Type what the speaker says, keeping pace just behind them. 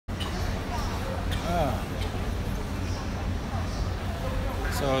Ah,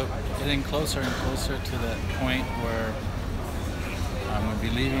 so getting closer and closer to that point where I'm going to be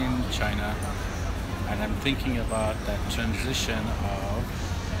leaving China, and I'm thinking about that transition of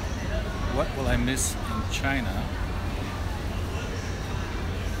what will I miss in China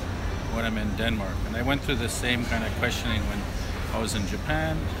when I'm in Denmark. And I went through the same kind of questioning when I was in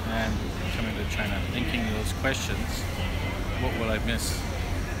Japan and coming to China, thinking those questions. What will I miss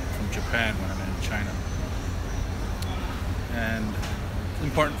from Japan when I'm in China? And it's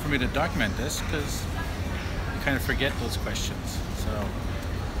important for me to document this because you kind of forget those questions. So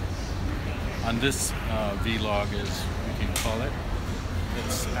on this vlog, as we can call it,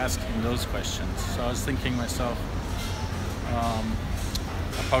 it's asking those questions. So I was thinking myself, I'll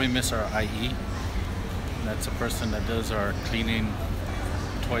probably miss our IE. That's a person that does our cleaning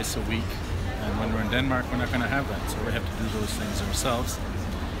twice a week. And when we're in Denmark, we're not going to have that. So we have to do those things ourselves.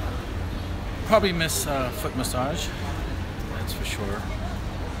 Probably miss foot massage, that's for sure.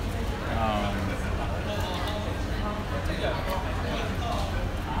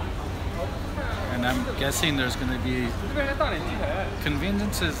 And I'm guessing there's going to be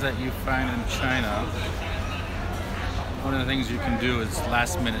conveniences that you find in China. One of the things you can do is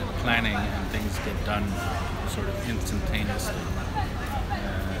last minute planning and things get done sort of instantaneously.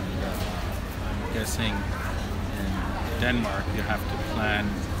 And I'm guessing in Denmark you have to plan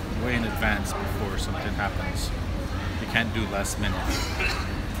way in advance before something happens. You can't do last minute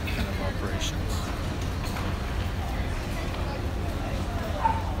kind of operations.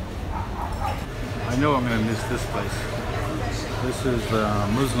 I know I'm going to miss this place. This is the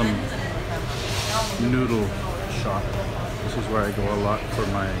Muslim noodle shop. This is where I go a lot for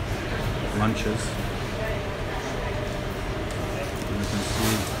my lunches. And you can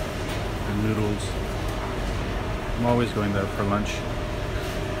see the noodles. I'm always going there for lunch.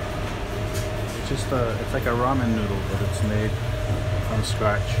 It's just it's like a ramen noodle, but it's made from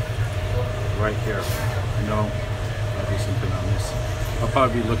scratch right here. I know that'll be something I'll miss. I'll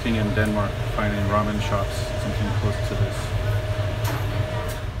probably be looking in Denmark, finding ramen shops, something close to this.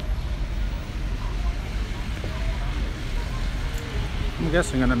 I'm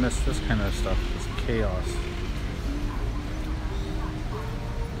guessing I'm gonna miss this kind of stuff, this chaos.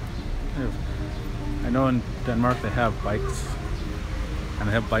 I know in Denmark they have bikes and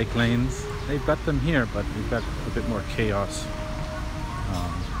they have bike lanes. They've got them here, but we've got a bit more chaos.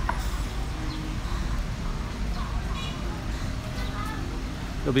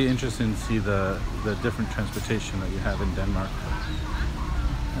 It'll be interesting to see the different transportation that you have in Denmark.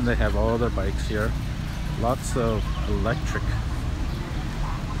 And they have all their bikes here. Lots of electric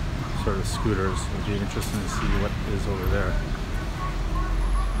sort of scooters. It'll be interesting to see what is over there.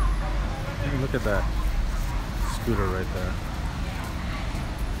 Hey, look at that scooter right there.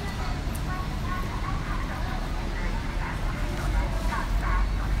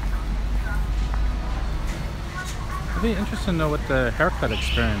 It'd be interesting to know what the haircut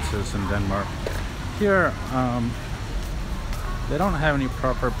experience is in Denmark. Here, they don't have any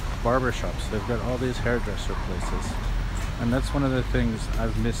proper barber shops. They've got all these hairdresser places. And that's one of the things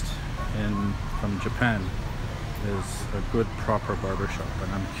I've missed from Japan, is a good proper barber shop.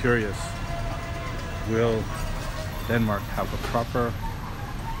 And I'm curious, will Denmark have a proper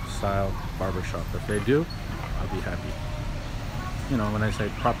style barber shop? If they do, I'll be happy. You know, when I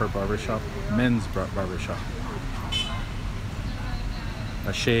say proper barber shop, men's barber shop.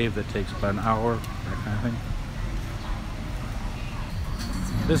 A shave that takes about an hour, that kind of thing.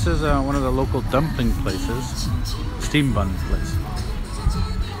 This is one of the local dumpling places, steam bun place.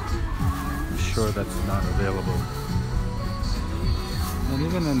 I'm sure that's not available. And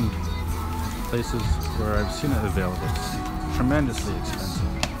even in places where I've seen it available, it's tremendously expensive.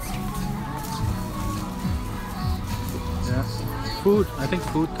 Yeah, food, I think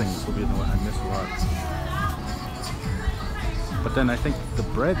food things will be the one I miss a lot. But then I think the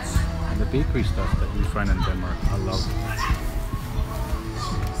breads and the bakery stuff that we find in Denmark, I love.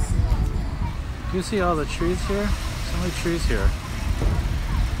 Do you see all the trees here? So many trees here.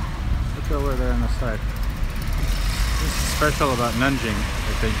 Look over there on the side. This is special about Nanjing,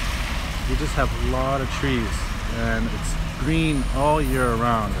 I think. You just have a lot of trees and it's green all year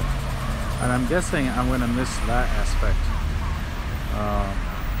round. And I'm guessing I'm going to miss that aspect.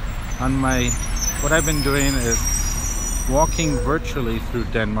 What I've been doing is walking virtually through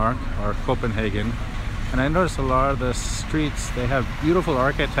Denmark or Copenhagen, and I noticed a lot of the streets, they have beautiful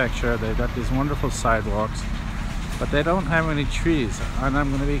architecture, they've got these wonderful sidewalks, but they don't have any trees. And I'm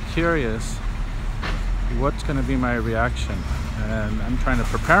going to be curious what's going to be my reaction, and I'm trying to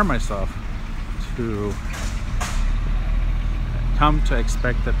prepare myself to come to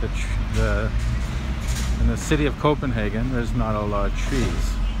expect that the In the city of Copenhagen, there's not a lot of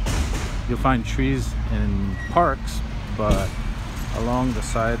trees. You'll find trees in parks, but along the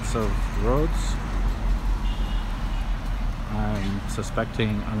sides of roads, I'm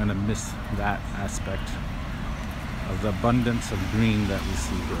suspecting I'm gonna miss that aspect of the abundance of green that we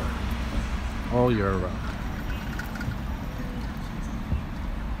see here all year round.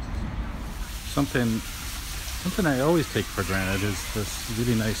 Something I always take for granted is this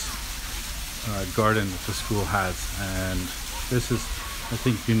really nice garden that the school has, and this is, I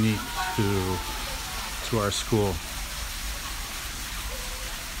think, unique to our school.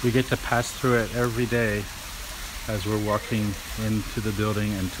 We get to pass through it every day as we're walking into the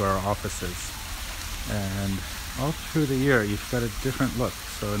building and to our offices, and all through the year you've got a different look.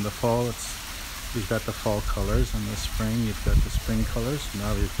 So in the fall you've got the fall colors, in the spring you've got the spring colors,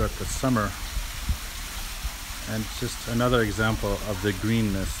 now you've got the summer, and just another example of the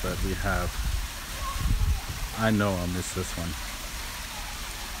greenness that we have. I know I'll miss this one.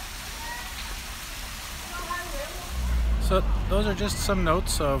 So those are just some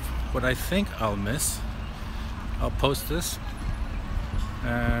notes of what I think I'll miss. I'll post this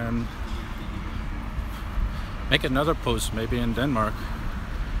and make another post, maybe in Denmark,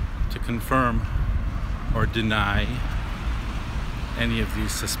 to confirm or deny any of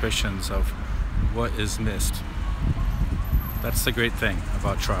these suspicions of what is missed. That's the great thing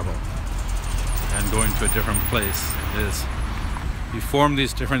about travel and going to a different place, is you form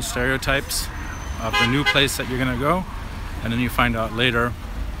these different stereotypes of the new place that you're gonna go, and then you find out later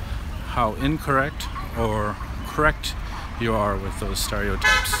how incorrect or correct you are with those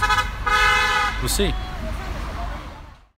stereotypes. We'll see.